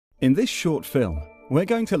In this short film, we're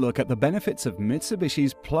going to look at the benefits of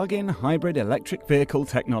Mitsubishi's plug-in hybrid electric vehicle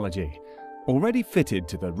technology. Already fitted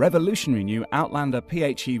to the revolutionary new Outlander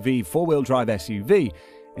PHEV four-wheel drive SUV,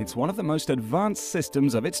 it's one of the most advanced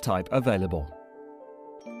systems of its type available.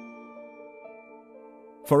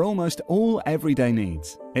 For almost all everyday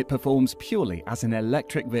needs, it performs purely as an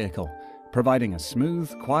electric vehicle, providing a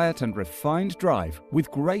smooth, quiet and refined drive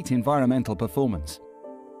with great environmental performance.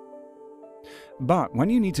 But when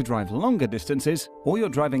you need to drive longer distances or you're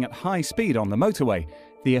driving at high speed on the motorway,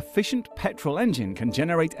 the efficient petrol engine can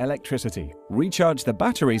generate electricity, recharge the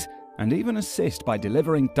batteries, and even assist by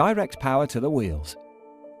delivering direct power to the wheels.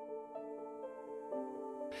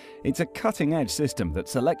 It's a cutting-edge system that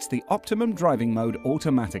selects the optimum driving mode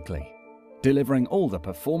automatically, delivering all the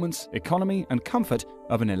performance, economy, and comfort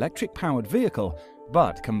of an electric-powered vehicle,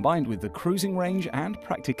 but combined with the cruising range and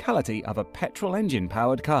practicality of a petrol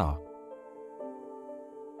engine-powered car.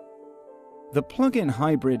 The plug-in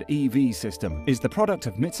hybrid EV system is the product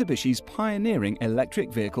of Mitsubishi's pioneering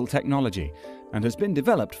electric vehicle technology and has been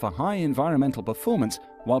developed for high environmental performance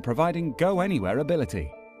while providing go-anywhere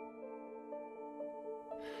ability.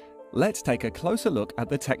 Let's take a closer look at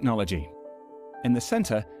the technology. In the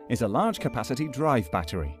center is a large-capacity drive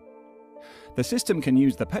battery. The system can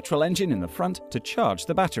use the petrol engine in the front to charge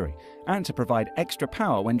the battery and to provide extra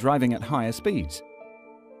power when driving at higher speeds.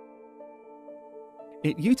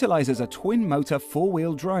 It utilizes a twin-motor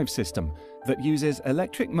four-wheel drive system that uses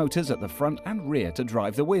electric motors at the front and rear to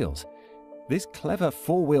drive the wheels. This clever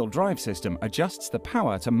four-wheel drive system adjusts the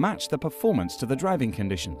power to match the performance to the driving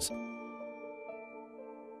conditions.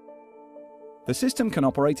 The system can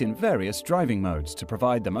operate in various driving modes to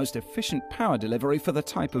provide the most efficient power delivery for the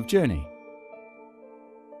type of journey.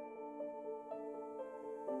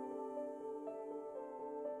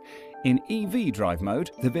 In EV drive mode,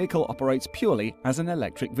 the vehicle operates purely as an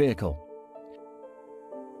electric vehicle.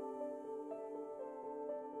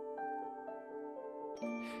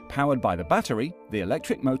 Powered by the battery, the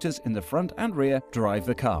electric motors in the front and rear drive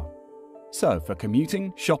the car. So, for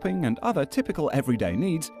commuting, shopping, and other typical everyday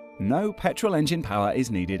needs, no petrol engine power is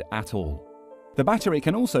needed at all. The battery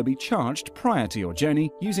can also be charged prior to your journey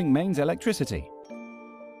using mains electricity.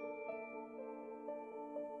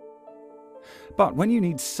 But when you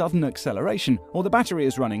need sudden acceleration or the battery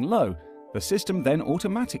is running low, the system then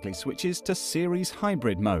automatically switches to series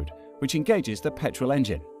hybrid mode, which engages the petrol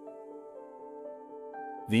engine.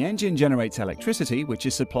 The engine generates electricity which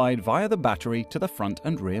is supplied via the battery to the front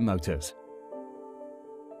and rear motors.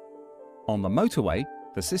 On the motorway,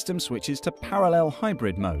 the system switches to parallel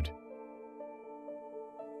hybrid mode.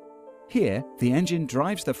 Here, the engine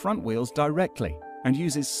drives the front wheels directly and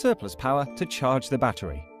uses surplus power to charge the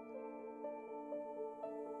battery.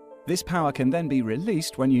 This power can then be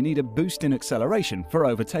released when you need a boost in acceleration for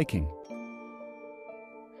overtaking.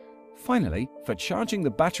 Finally, for charging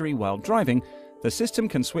the battery while driving, the system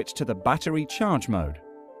can switch to the battery charge mode.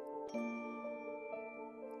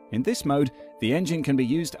 In this mode, the engine can be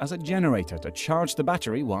used as a generator to charge the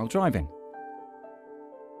battery while driving.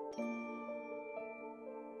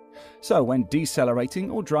 So when decelerating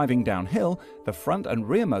or driving downhill, the front and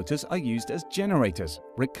rear motors are used as generators,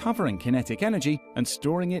 recovering kinetic energy and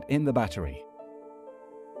storing it in the battery.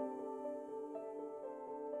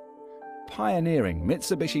 Pioneering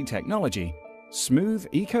Mitsubishi technology, smooth,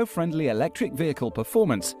 eco-friendly electric vehicle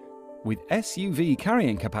performance with SUV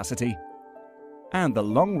carrying capacity, and the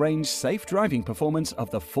long-range safe driving performance of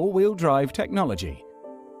the four-wheel drive technology.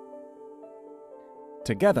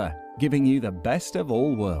 Together, giving you the best of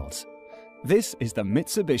all worlds. This is the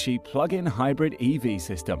Mitsubishi plug-in hybrid EV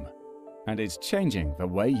system, and it's changing the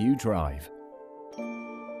way you drive.